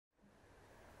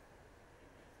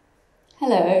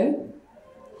Hello.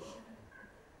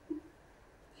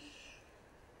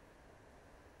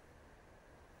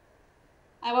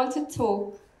 I want to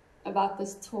talk about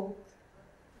this talk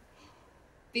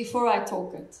before I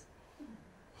talk it.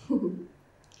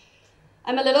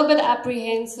 I'm a little bit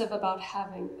apprehensive about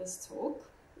having this talk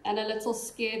and a little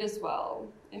scared as well,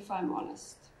 if I'm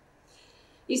honest.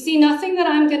 You see, nothing that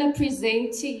I'm going to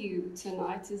present to you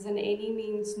tonight is in any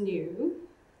means new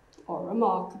or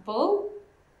remarkable.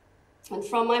 And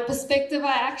from my perspective,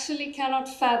 I actually cannot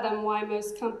fathom why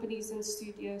most companies and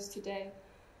studios today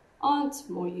aren't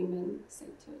more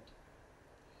human-centered.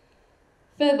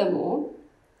 Furthermore,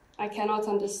 I cannot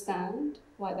understand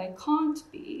why they can't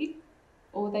be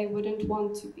or they wouldn't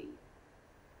want to be.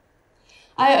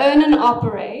 I own and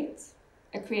operate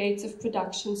a creative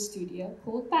production studio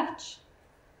called Batch.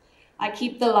 I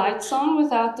keep the lights on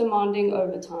without demanding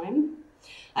overtime.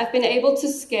 I've been able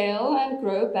to scale and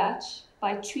grow Batch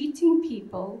by treating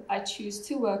people I choose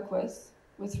to work with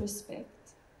respect.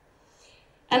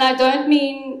 And I don't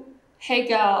mean, hey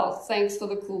gal, thanks for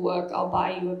the cool work, I'll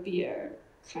buy you a beer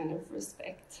kind of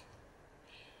respect.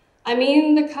 I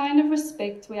mean the kind of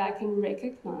respect where I can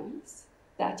recognize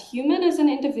that human is an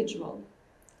individual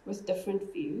with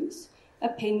different views,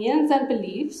 opinions, and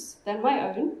beliefs than my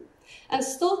own, and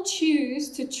still choose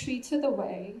to treat her the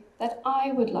way that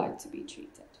I would like to be treated.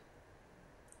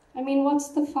 I mean, what's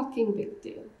the fucking big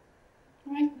deal,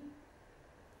 right?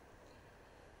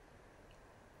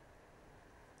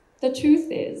 The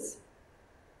truth is,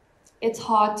 it's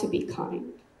hard to be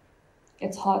kind.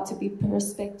 It's hard to be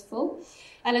respectful,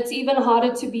 and it's even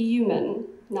harder to be human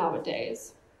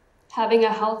nowadays. Having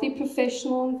a healthy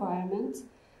professional environment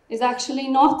is actually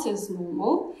not as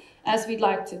normal as we'd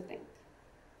like to think.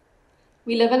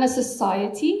 We live in a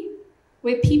society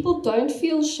where people don't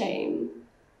feel shame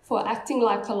for acting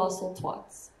like colossal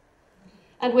twats,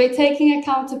 and where taking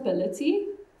accountability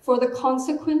for the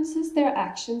consequences their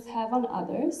actions have on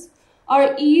others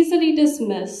are easily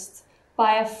dismissed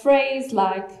by a phrase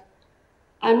like,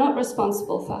 I'm not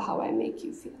responsible for how I make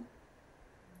you feel.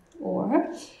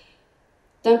 Or,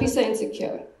 don't be so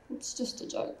insecure, it's just a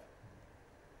joke.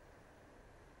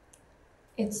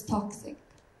 It's toxic.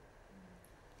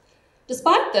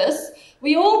 Despite this,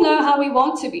 we all know how we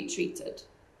want to be treated.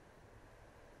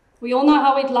 We all know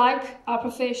how we'd like our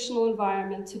professional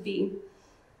environment to be.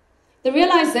 The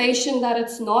realization that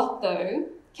it's not, though,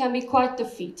 can be quite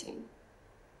defeating.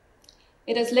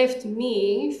 It has left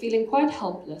me feeling quite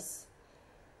helpless,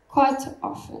 quite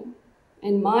often,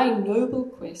 in my noble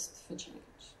quest for change.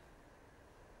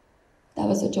 That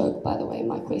was a joke, by the way,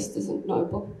 my quest isn't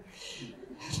noble.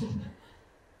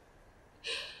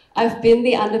 I've been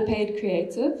the underpaid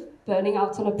creative, burning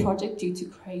out on a project due to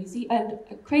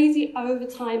crazy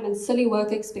overtime and silly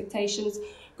work expectations,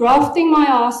 grafting my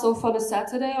ass off on a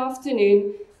Saturday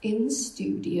afternoon in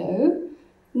studio,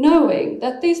 knowing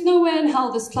that there's no way in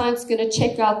hell this client's going to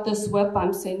check out this whip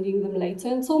I'm sending them later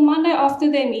until Monday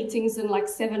after their meetings and like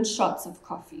 7 shots of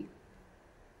coffee.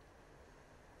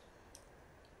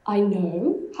 I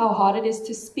know how hard it is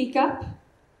to speak up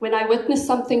when I witness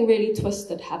something really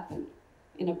twisted happen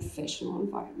in a professional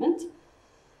environment.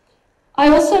 I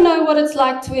also know what it's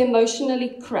like to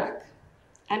emotionally crack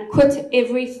and quit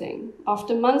everything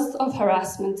after months of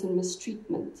harassment and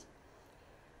mistreatment.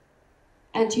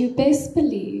 And you best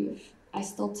believe I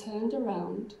still turned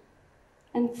around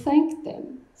and thanked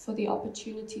them for the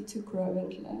opportunity to grow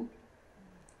and learn,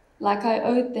 like I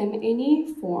owed them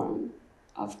any form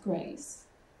of grace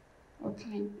or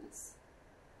kindness.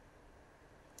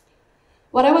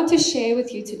 What I want to share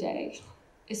with you today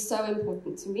is so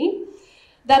important to me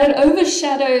that it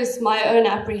overshadows my own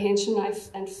apprehension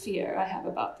and fear I have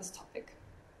about this topic.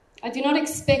 I do not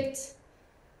expect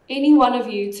any one of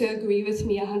you to agree with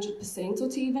me 100% or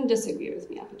to even disagree with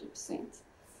me 100%.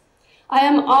 I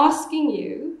am asking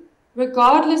you,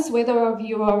 regardless whether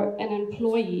you are an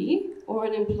employee or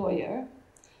an employer,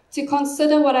 to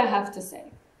consider what I have to say,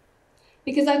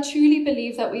 because I truly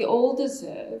believe that we all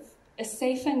deserve a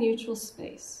safe and neutral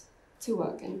space to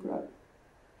work and grow.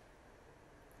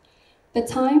 The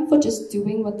time for just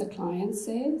doing what the client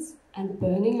says and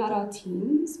burning out our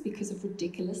teams because of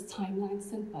ridiculous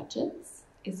timelines and budgets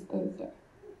is over.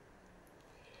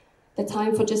 The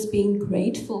time for just being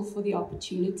grateful for the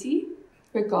opportunity,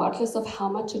 regardless of how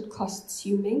much it costs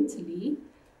you mentally,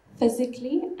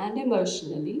 physically, and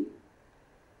emotionally,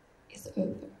 is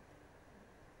over.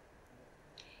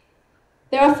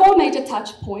 There are 4 major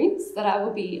touch points that I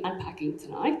will be unpacking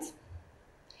tonight.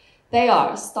 They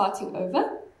are starting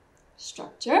over,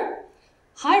 structure,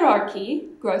 hierarchy,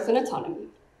 growth, and autonomy.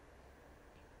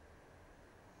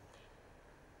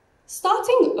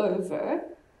 Starting over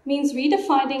means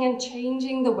redefining and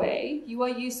changing the way you are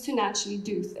used to naturally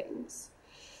do things.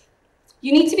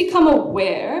 You need to become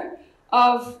aware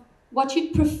of what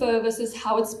you'd prefer versus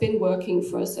how it's been working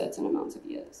for a certain amount of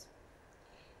years.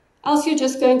 Else you're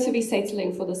just going to be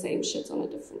settling for the same shit on a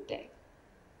different day.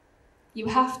 You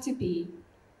have to be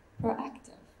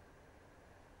proactive.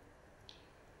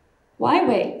 Why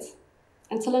wait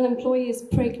until an employee is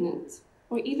pregnant,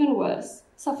 or even worse,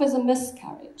 suffers a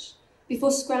miscarriage,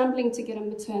 before scrambling to get a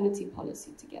maternity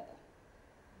policy together?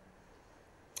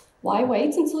 Why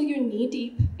wait until you're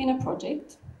knee-deep in a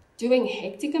project, doing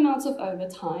hectic amounts of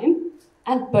overtime,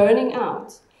 and burning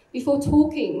out, before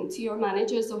talking to your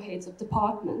managers or heads of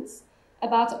departments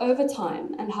about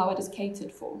overtime and how it is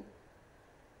catered for?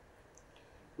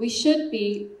 We should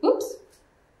be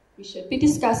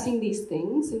discussing these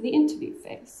things in the interview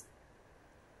phase.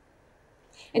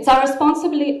 It's our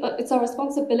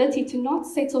responsibility to not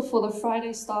settle for the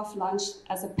Friday staff lunch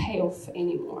as a payoff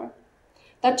anymore.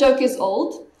 That joke is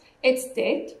old, it's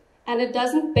dead, and it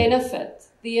doesn't benefit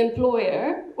the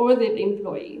employer or the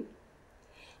employee.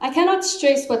 I cannot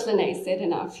stress what Lene said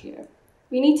enough here.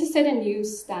 We need to set a new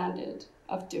standard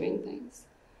of doing things,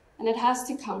 and it has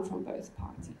to come from both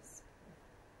parties.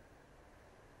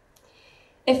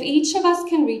 If each of us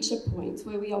can reach a point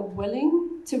where we are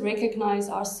willing to recognize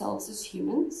ourselves as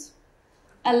humans,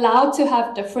 allowed to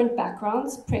have different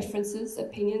backgrounds, preferences,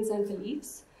 opinions, and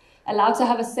beliefs, allowed to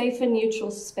have a safe and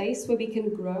neutral space where we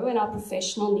can grow and our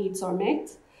professional needs are met,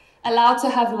 allowed to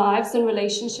have lives and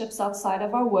relationships outside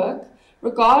of our work,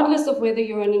 regardless of whether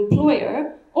you're an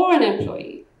employer or an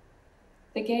employee,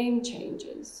 the game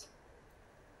changes.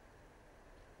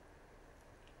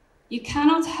 You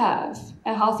cannot have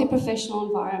a healthy professional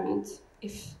environment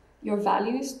if your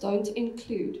values don't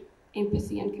include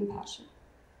empathy and compassion.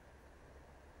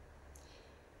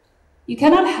 You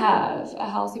cannot have a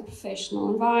healthy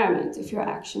professional environment if your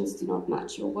actions do not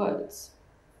match your words.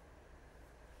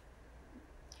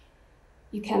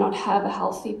 You cannot have a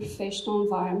healthy professional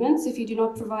environment if you do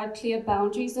not provide clear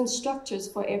boundaries and structures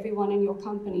for everyone in your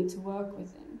company to work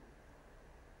within.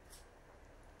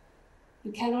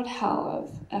 You cannot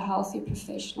have a healthy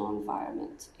professional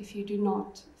environment if you do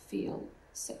not feel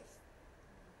safe.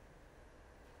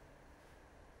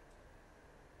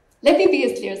 Let me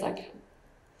be as clear as I can.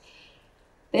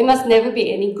 There must never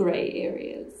be any gray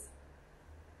areas.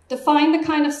 Define the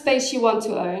kind of space you want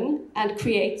to own and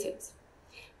create it.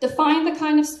 Define the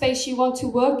kind of space you want to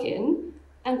work in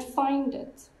and find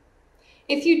it.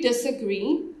 If you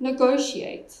disagree,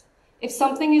 negotiate. If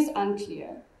something is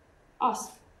unclear,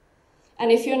 ask.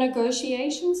 And if your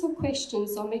negotiations or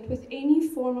questions are met with any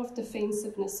form of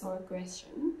defensiveness or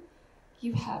aggression,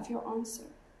 you have your answer.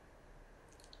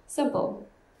 Simple,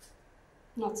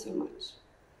 not so much.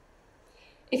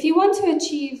 If you want to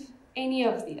achieve any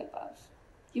of the above,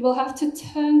 you will have to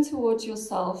turn towards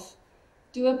yourself,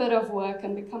 do a bit of work,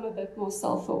 and become a bit more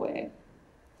self-aware.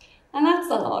 And that's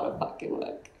a lot of fucking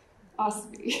work, ask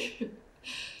me.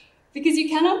 Because you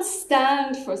cannot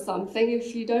stand for something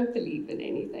if you don't believe in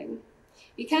anything.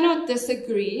 You cannot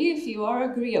disagree if you are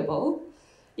agreeable.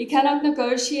 You cannot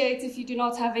negotiate if you do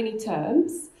not have any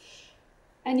terms.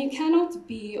 And you cannot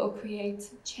be or create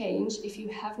change if you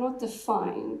have not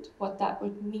defined what that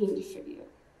would mean for you.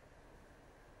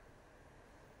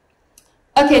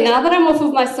 Okay, now that I'm off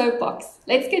of my soapbox,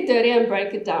 let's get dirty and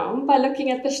break it down by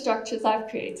looking at the structures I've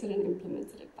created and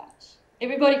implemented at Batch.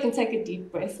 Everybody can take a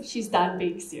deep breath if she's done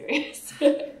being serious.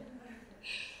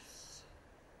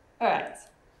 All right.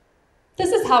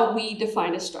 This is how we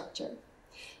define a structure.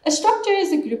 A structure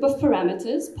is a group of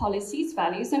parameters, policies,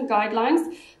 values, and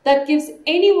guidelines that gives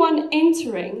anyone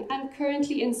entering and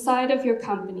currently inside of your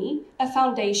company a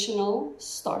foundational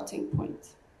starting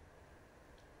point.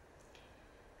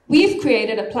 We've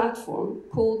created a platform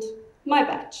called My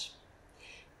Batch.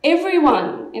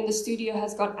 Everyone in the studio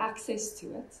has got access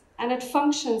to it, and it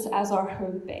functions as our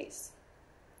home base.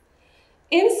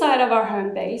 Inside of our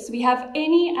home base, we have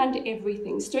any and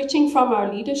everything, stretching from our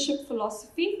leadership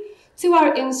philosophy to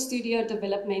our in-studio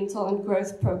developmental and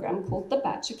growth program called the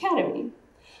Batch Academy.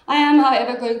 I am,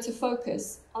 however, going to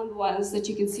focus on the ones that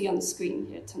you can see on the screen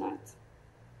here tonight.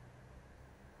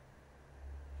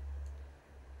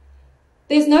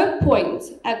 There's no point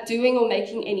at doing or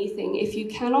making anything if you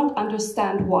cannot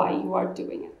understand why you are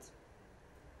doing it.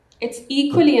 It's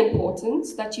equally important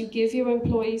that you give your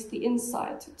employees the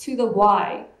insight to the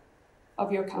why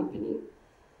of your company.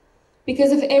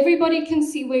 Because if everybody can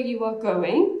see where you are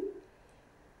going,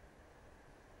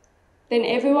 then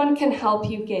everyone can help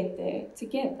you get there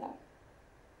together.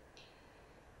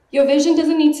 Your vision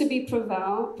doesn't need to be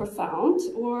profound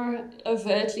or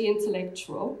overtly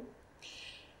intellectual.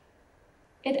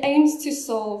 It aims to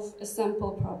solve a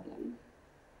simple problem.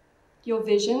 Your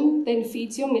vision then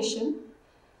feeds your mission,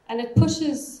 and it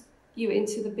pushes you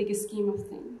into the bigger scheme of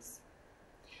things.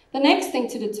 The next thing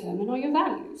to determine are your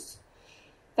values.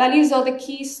 Values are the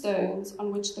keystones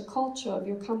on which the culture of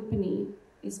your company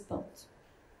is built.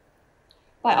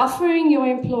 By offering your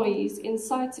employees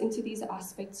insights into these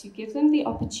aspects, you give them the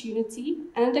opportunity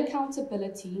and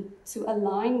accountability to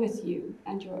align with you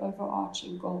and your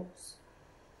overarching goals.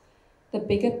 The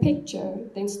bigger picture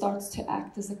then starts to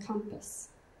act as a compass,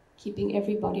 keeping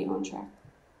everybody on track.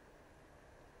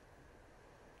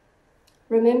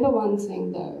 Remember one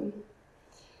thing though,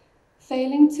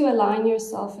 failing to align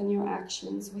yourself and your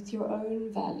actions with your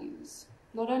own values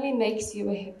not only makes you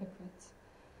a hypocrite,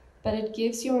 but it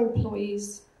gives your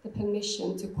employees the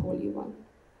permission to call you one.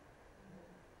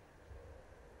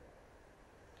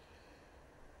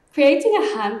 Creating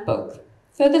a handbook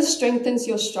further strengthens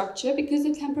your structure because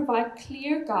it can provide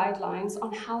clear guidelines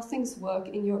on how things work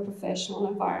in your professional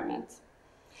environment.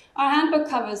 Our handbook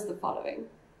covers the following: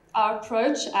 our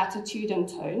approach, attitude, and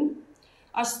tone,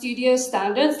 our studio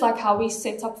standards, like how we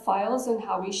set up files and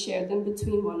how we share them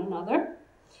between one another.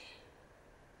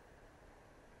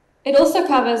 It also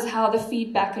covers how the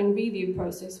feedback and review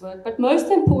process work, but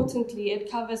most importantly, it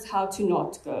covers how to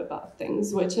not go about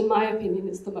things, which in my opinion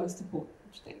is the most important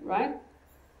thing, right?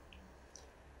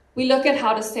 We look at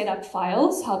how to set up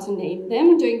files, how to name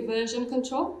them, doing version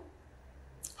control,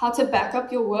 how to back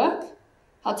up your work,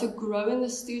 how to grow in the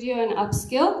studio and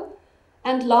upskill,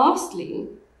 and lastly,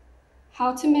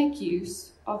 how to make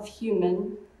use of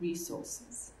human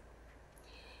resources.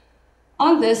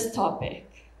 On this topic,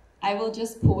 I will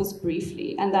just pause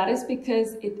briefly, and that is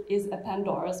because it is a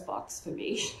Pandora's box for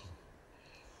me.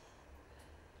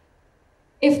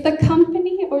 If the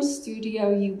company or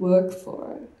studio you work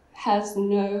for has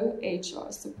no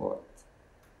HR support,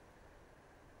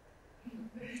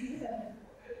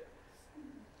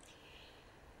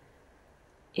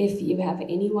 if you have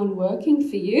anyone working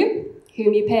for you,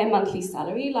 whom you pay a monthly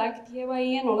salary, like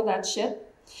PAYE and all of that shit,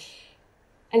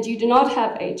 and you do not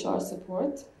have HR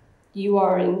support, you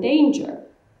are in danger.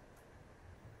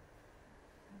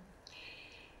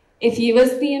 If you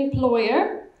as the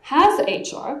employer has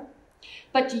HR,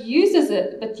 but uses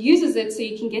it so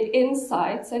you can get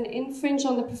insights and infringe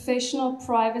on the professional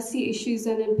privacy issues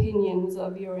and opinions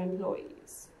of your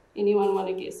employees. Anyone want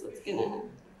to guess what's gonna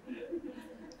happen?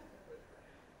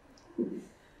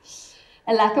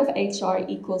 A lack of HR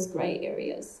equals gray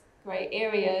areas. Gray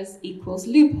areas equals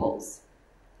loopholes.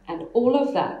 And all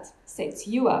of that sets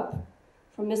you up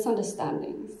for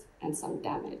misunderstandings and some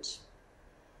damage.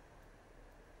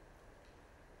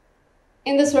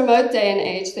 In this remote day and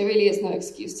age, there really is no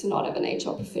excuse to not have an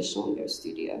HR professional in your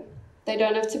studio. They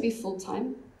don't have to be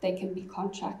full-time, they can be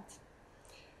contract.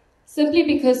 Simply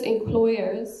because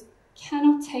employers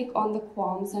cannot take on the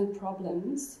qualms and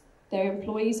problems their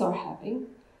employees are having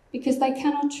because they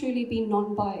cannot truly be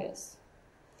non-biased.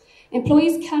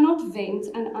 Employees cannot vent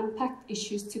and unpack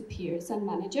issues to peers and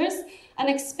managers and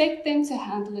expect them to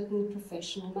handle it in a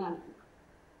professional manner.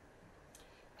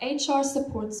 HR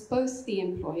supports both the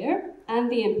employer and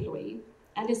the employee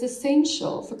and is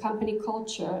essential for company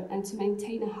culture and to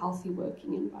maintain a healthy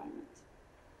working environment.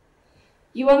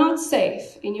 You are not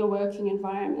safe in your working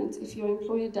environment if your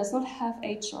employer does not have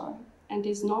HR and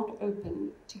is not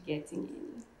open to getting in.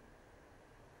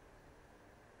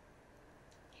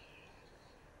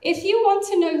 If you want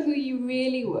to know who you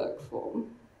really work for,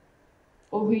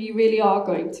 or who you really are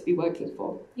going to be working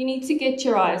for, you need to get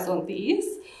your eyes on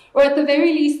these, or at the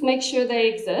very least make sure they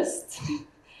exist,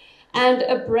 and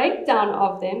a breakdown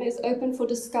of them is open for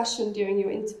discussion during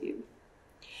your interview.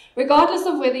 Regardless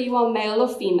of whether you are male or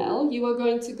female, you are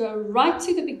going to go right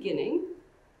to the beginning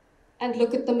and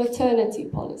look at the maternity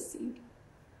policy.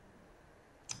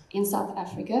 In South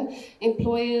Africa,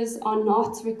 employers are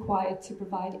not required to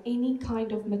provide any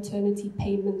kind of maternity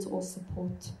payment or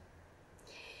support.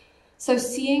 So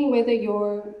seeing whether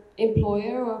your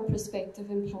employer or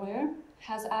prospective employer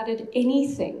has added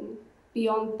anything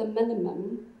beyond the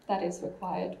minimum that is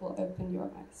required will open your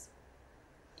eyes.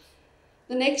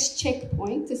 The next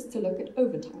checkpoint is to look at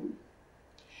overtime.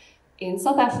 In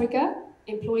South Africa,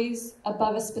 employees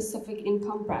above a specific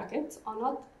income bracket are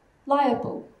not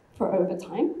liable for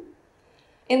overtime.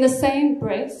 In the same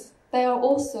breath, they are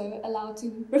also allowed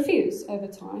to refuse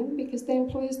overtime because their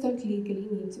employers don't legally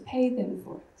need to pay them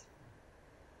for it.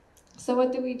 So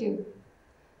what do?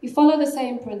 You follow the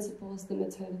same principle as the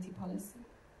maternity policy.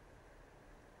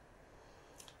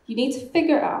 You need to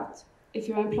figure out if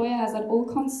your employer has at all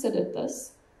considered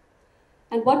this,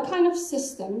 and what kind of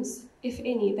systems, if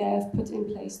any, they have put in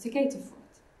place to cater for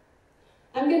it.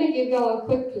 I'm going to give you all a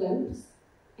quick glimpse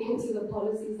into the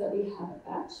policies that we have at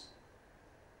Batch.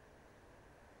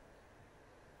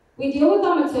 We deal with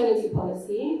our maternity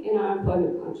policy in our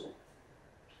employment contract.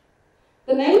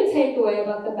 The main takeaway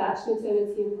about the Batch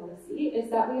maternity policy is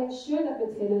that we ensure that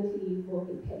maternity leave will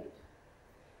be paid.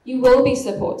 You will be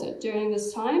supported during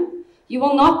this time. You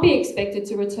will not be expected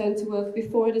to return to work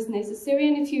before it is necessary,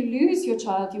 and if you lose your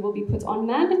child, you will be put on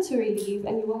mandatory leave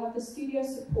and you will have the studio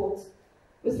support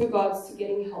with regards to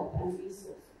getting help and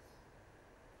resources.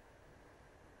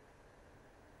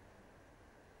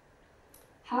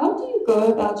 How do you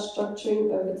go about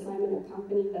structuring overtime in a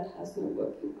company that has no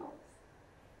working hours?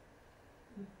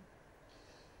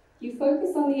 You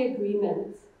focus on the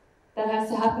agreement that has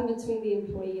to happen between the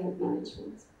employee and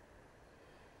management.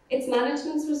 It's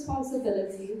management's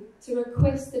responsibility to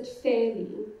request it fairly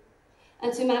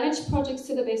and to manage projects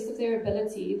to the best of their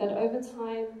ability that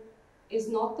overtime is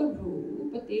not the rule,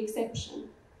 but the exception.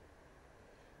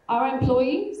 Our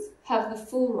employees have the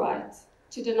full right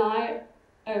to deny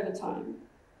overtime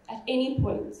at any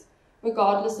point,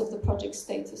 regardless of the project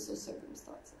status or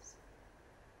circumstances.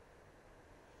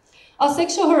 Our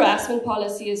sexual harassment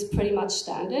policy is pretty much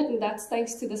standard, and that's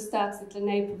thanks to the stats that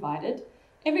Lene provided.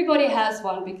 Everybody has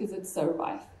one because it's so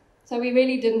rife. So we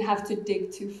really didn't have to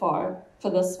dig too far for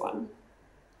this one.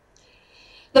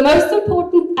 The most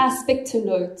important aspect to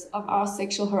note of our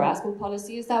sexual harassment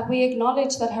policy is that we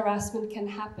acknowledge that harassment can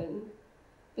happen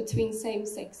between same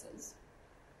sexes.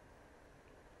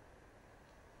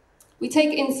 We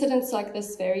take incidents like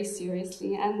this very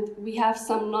seriously, and we have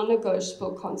some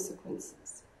non-negotiable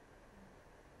consequences.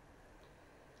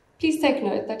 Please take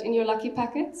note that in your lucky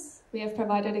packets, we have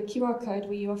provided a QR code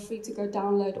where you are free to go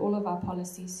download all of our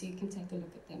policies so you can take a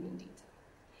look at them in detail.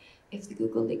 If the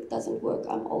Google link doesn't work,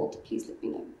 I'm old, please let me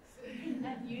know.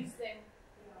 And use them.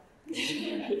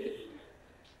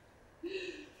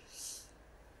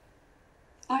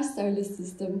 Our solar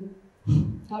system,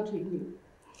 how dreamy.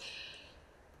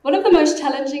 One of the most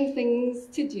challenging things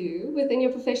to do within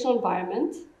your professional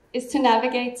environment is to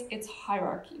navigate its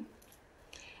hierarchy.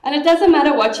 And it doesn't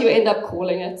matter what you end up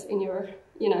calling it in your,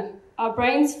 our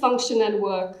brains function and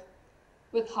work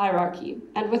with hierarchy.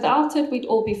 And without it, we'd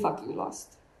all be fucking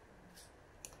lost.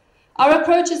 Our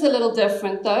approach is a little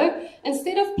different though.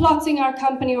 Instead of plotting our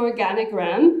company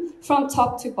organogram from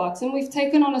top to bottom, we've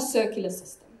taken on a circular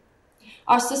system.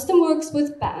 Our system works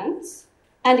with bands,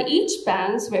 and each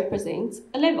band represents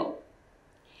a level.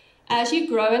 As you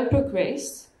grow and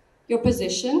progress, your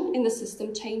position in the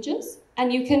system changes,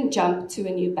 and you can jump to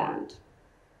a new band.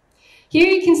 Here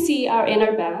you can see our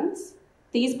inner bands.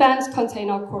 These bands contain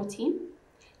our core team,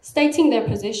 stating their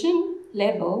position,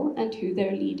 level, and who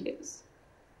their lead is.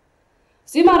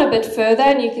 Zoom out a bit further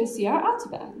and you can see our outer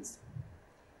bands.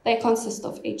 They consist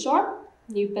of HR,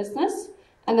 new business,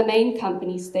 and the main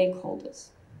company stakeholders.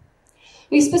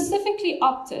 We specifically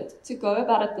opted to go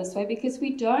about it this way because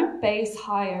we don't base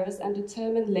hires and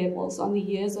determine levels on the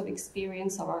years of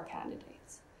experience of our candidates.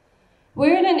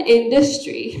 We're in an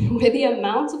industry where the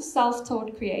amount of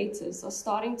self-taught creatives are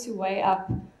starting to weigh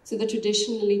up to the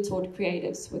traditionally taught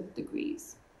creatives with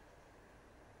degrees.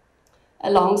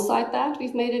 Alongside that,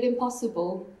 we've made it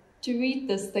impossible to read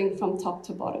this thing from top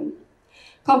to bottom,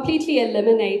 completely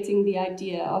eliminating the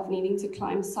idea of needing to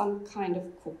climb some kind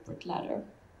of corporate ladder.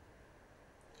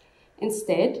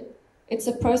 Instead, it's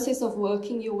a process of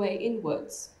working your way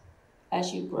inwards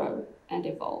as you grow and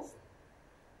evolve.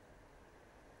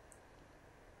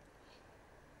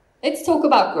 Let's talk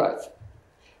about growth,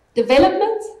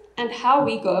 development, and how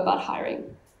we go about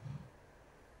hiring.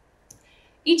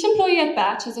 Each employee at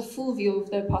Batch has a full view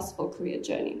of their possible career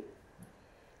journey.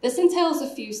 This entails a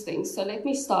few things, so let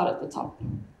me start at the top.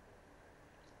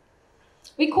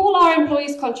 We call our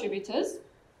employees contributors.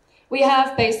 We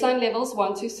have baseline levels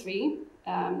 1 to 3.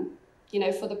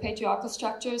 For the patriarchal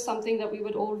structure, something that we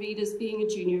would all read as being a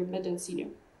junior, mid, and senior,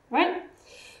 right?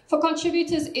 For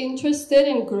contributors interested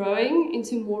in growing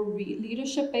into more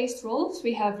leadership-based roles,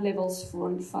 we have levels 4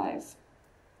 and 5.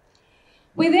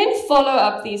 We then follow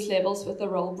up these levels with a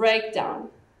role breakdown.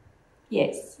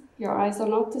 Yes, your eyes are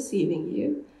not deceiving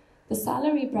you. The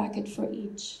salary bracket for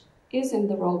each is in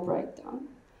the role breakdown,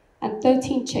 and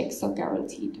 13 checks are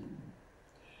guaranteed.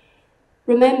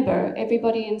 Remember,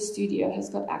 everybody in studio has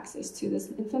got access to this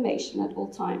information at all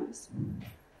times.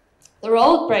 The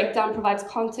role breakdown provides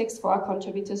context for our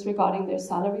contributors regarding their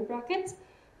salary bracket,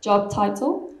 job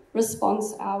title,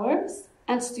 response hours,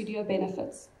 and studio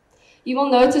benefits. You will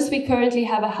notice we currently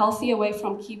have a healthy away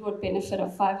from keyboard benefit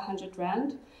of 500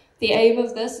 Rand, The aim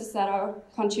of this is that our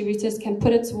contributors can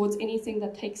put it towards anything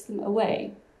that takes them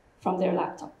away from their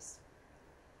laptops.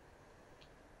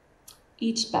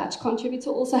 Each batch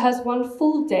contributor also has 1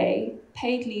 full day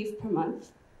paid leave per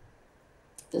month.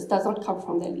 This does not come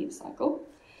from their leave cycle,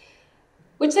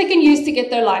 which they can use to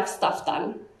get their life stuff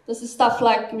done. This is stuff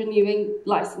like renewing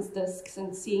license discs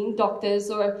and seeing doctors,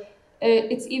 or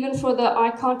it's even for the I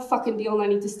can't fucking deal and I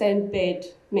need to stay in bed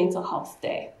mental health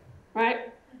day,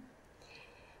 right?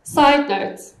 Side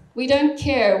note, we don't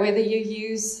care whether you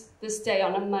use this day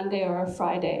on a Monday or a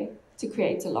Friday to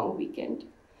create a long weekend,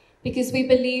 because we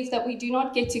believe that we do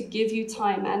not get to give you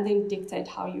time and then dictate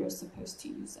how you're supposed to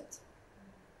use it.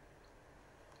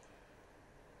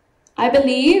 I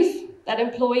believe that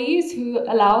employers who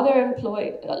allow their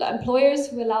employees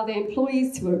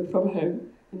to work from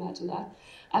home, imagine that,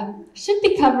 should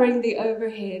be covering the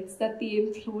overheads that the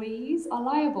employees are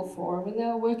liable for when they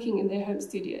are working in their home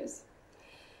studios.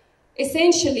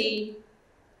 Essentially,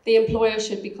 the employer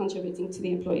should be contributing to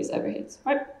the employees' overheads,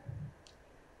 right?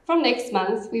 From next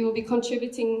month, we will be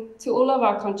contributing to all of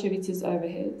our contributors'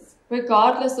 overheads,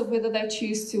 regardless of whether they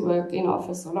choose to work in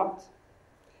office or not,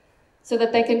 so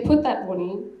that they can put that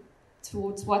money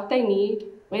towards what they need,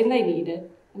 when they need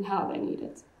it, and how they need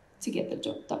it to get the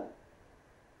job done.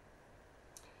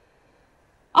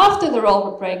 After the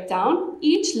role breakdown,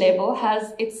 each level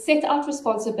has its set out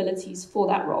responsibilities for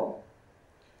that role.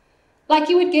 Like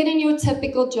you would get in your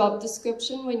typical job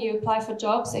description when you apply for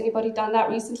jobs. Anybody done that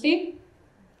recently?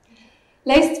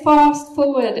 Let's fast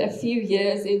forward a few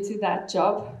years into that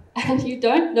job, and you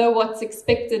don't know what's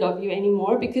expected of you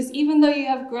anymore, because even though you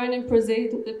have grown and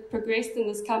progressed in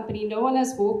this company, no one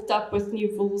has walked up with new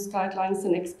rules, guidelines,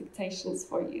 and expectations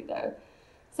for you, though.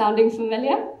 Sounding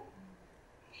familiar?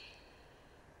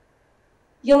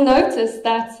 You'll notice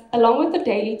that along with the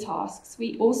daily tasks,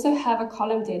 we also have a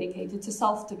column dedicated to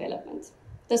self-development.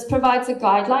 This provides a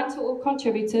guideline to all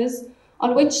contributors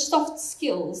on which soft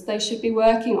skills they should be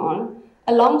working on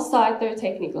alongside their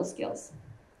technical skills.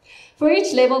 For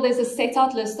each level, there's a set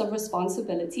out list of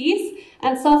responsibilities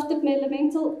and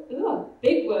self-developmental,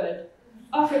 big word,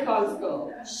 Afrikaans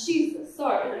girl, Jesus,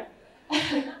 sorry.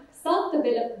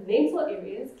 Self-developmental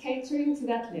areas catering to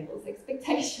that level's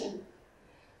expectation.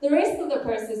 The rest of the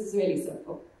process is really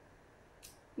simple.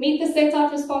 Meet the set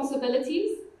out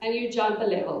responsibilities and you jump a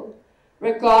level,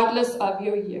 regardless of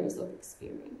your years of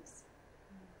experience.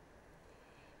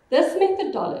 This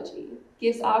methodology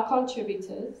gives our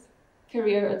contributors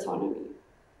career autonomy.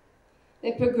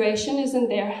 Their progression is in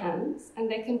their hands,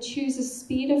 and they can choose a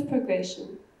speed of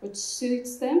progression which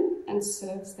suits them and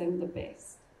serves them the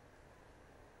best.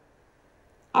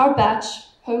 Our batch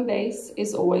home base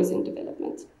is always in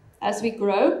development. As we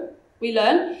grow, we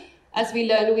learn. As we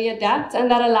learn, we adapt,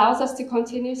 and that allows us to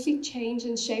continuously change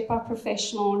and shape our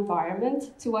professional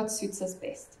environment to what suits us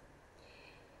best.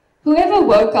 Whoever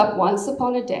woke up once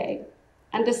upon a day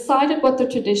and decided what the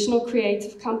traditional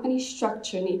creative company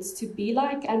structure needs to be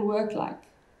like and work like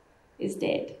is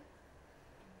dead.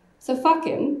 So fuck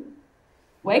him,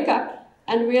 wake up,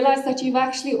 and realize that you've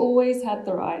actually always had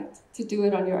the right to do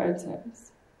it on your own terms.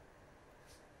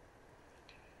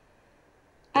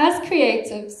 As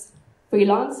creatives,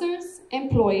 freelancers,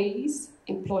 employees,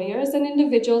 employers, and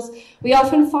individuals, we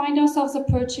often find ourselves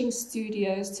approaching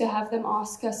studios to have them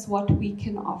ask us what we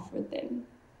can offer them,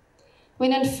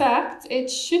 when in fact,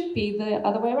 it should be the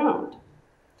other way around.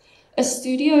 A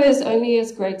studio is only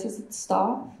as great as its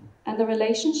staff, and the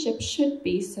relationship should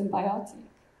be symbiotic.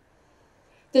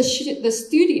 The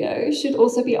studio should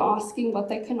also be asking what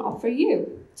they can offer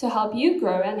you to help you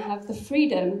grow and have the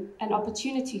freedom and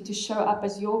opportunity to show up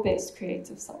as your best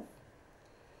creative self.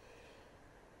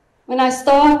 When I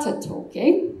started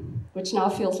talking, which now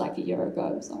feels like a year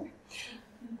ago, I'm sorry,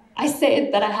 I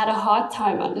said that I had a hard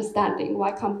time understanding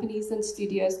why companies and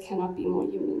studios cannot be more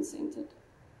human-centered.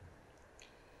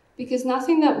 Because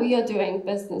nothing that we are doing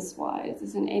business-wise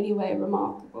is in any way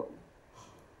remarkable.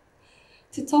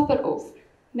 To top it off,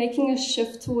 making a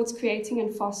shift towards creating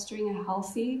and fostering a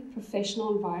healthy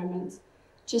professional environment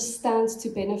just stands to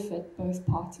benefit both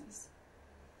parties.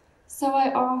 So I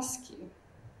ask you,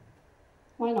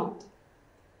 why not?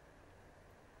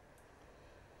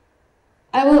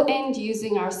 I will end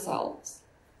using ourselves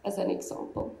as an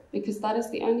example, because that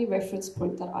is the only reference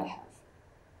point that I have.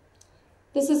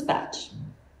 This is Batch.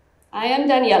 I am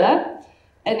Daniéla,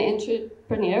 an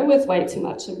entrepreneur with way too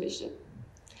much ambition.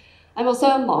 I'm also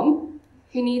a mom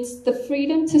who needs the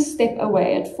freedom to step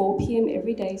away at 4 p.m.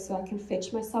 every day so I can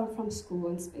fetch my son from school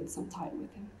and spend some time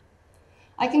with him.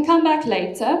 I can come back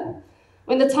later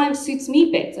when the time suits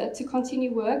me better to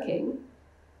continue working,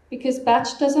 because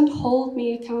batch doesn't hold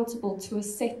me accountable to a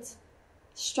set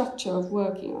structure of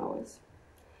working hours.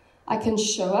 I can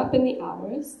show up in the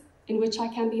hours in which I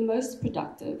can be most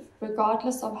productive,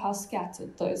 regardless of how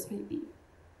scattered those may be.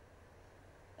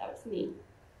 That was me.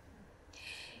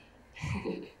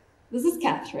 This is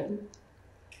Catherine.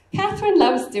 Catherine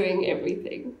loves doing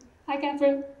everything. Hi,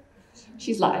 Catherine.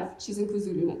 She's live. She's in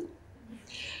KwaZulu-Natal.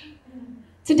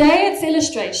 Today it's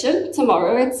illustration,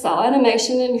 tomorrow it's cell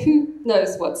animation, and who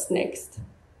knows what's next.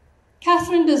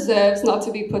 Catherine deserves not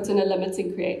to be put in a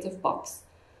limiting creative box.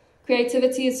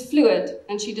 Creativity is fluid,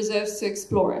 and she deserves to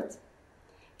explore it.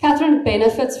 Catherine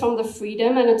benefits from the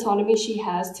freedom and autonomy she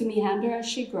has to meander as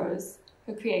she grows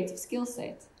her creative skill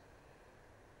set.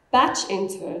 Batch, in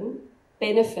turn,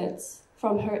 benefits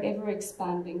from her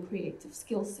ever-expanding creative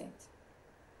skill set.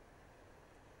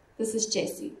 This is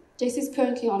Jessie. Jessie's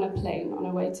currently on a plane on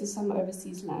her way to some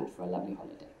overseas land for a lovely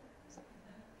holiday.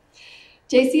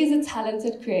 Jessie is a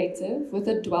talented creative with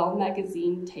a Dwell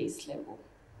magazine taste level.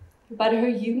 But her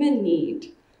human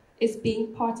need is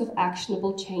being part of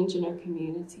actionable change in her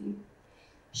community.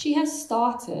 She has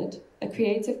started a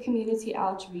creative community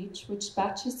outreach which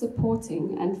Batch is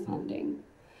supporting and funding.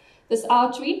 This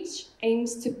outreach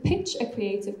aims to pitch a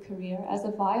creative career as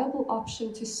a viable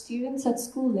option to students at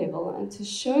school level and to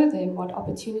show them what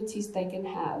opportunities they can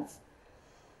have,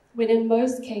 when in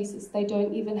most cases they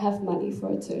don't even have money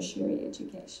for a tertiary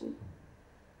education.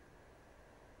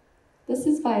 This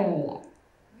is Viola.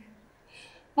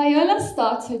 Viola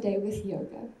starts her day with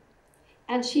yoga,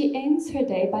 and she ends her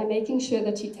day by making sure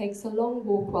that she takes a long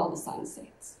walk while the sun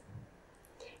sets.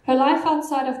 Her life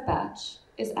outside of Batch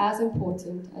is as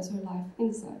important as her life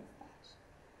inside of Batch.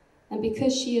 And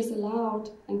because she is allowed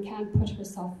and can put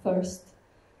herself first,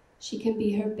 she can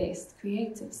be her best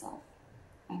creative self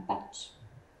at Batch.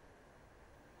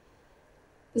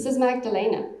 This is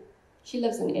Magdalena. She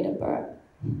lives in Edinburgh.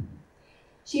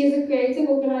 She is a creative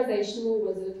organizational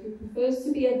wizard who prefers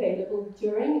to be available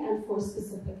during and for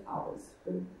specific hours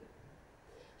only.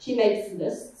 She makes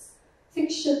lists,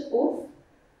 ticks shit off,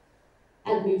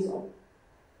 and moves on.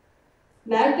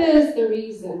 Magda is the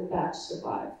reason Batch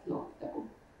survived lockdown,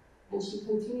 and she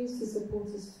continues to support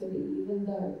us fully, even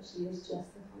though she is just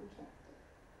a contractor.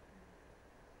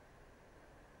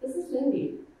 This is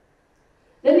Lindy.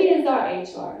 Lindy is our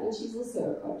HR, and she's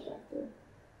also a contractor.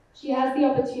 She has the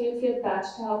opportunity at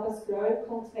Batch to help us grow and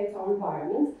cultivate our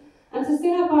environment, and to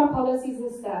set up our policies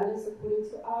and standards according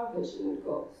to our vision and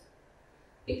goals.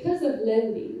 Because of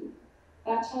Lindy,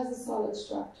 Batch has a solid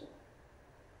structure.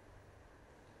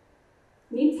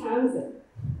 Meet Tamsin.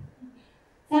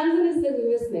 Tamsin is the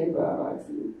newest member of our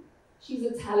team. She's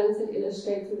a talented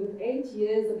illustrator with 8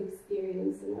 years of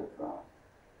experience in her craft.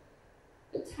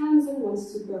 But Tamsin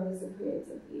wants to grow as a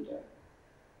creative leader.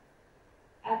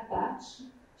 At Batch,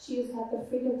 she has had the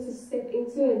freedom to step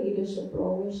into a leadership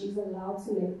role where she's allowed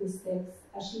to make mistakes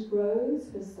as she grows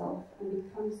herself and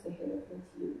becomes the head of her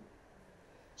team.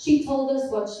 She told us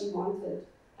what she wanted,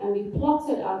 and we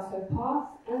plotted out her path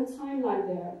and timeline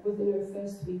there within her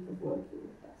first week of working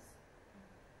with us.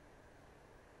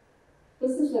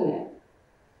 This is Lene.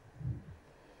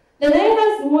 Lene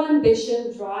has more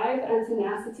ambition, drive, and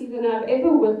tenacity than I've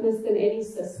ever witnessed in any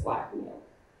cis white male.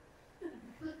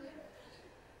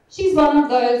 She's one of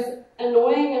those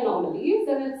annoying anomalies,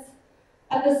 and it's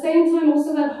at the same time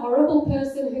also that horrible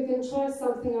person who can try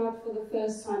something out for the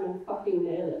first time and fucking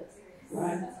nail it,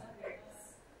 right?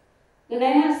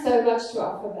 Lene has so much to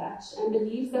offer Batch and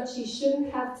believes that she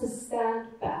shouldn't have to stand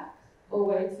back or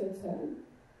wait her turn,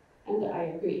 and I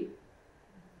agree.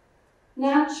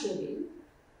 Naturally,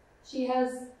 she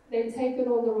has then taken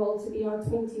on the role to be our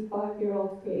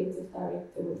 25-year-old creative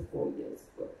director with 4 years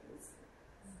of work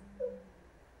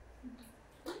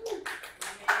experience.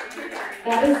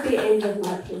 That is the end of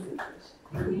my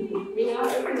presentation. We now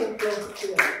open the floor to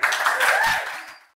Q&A.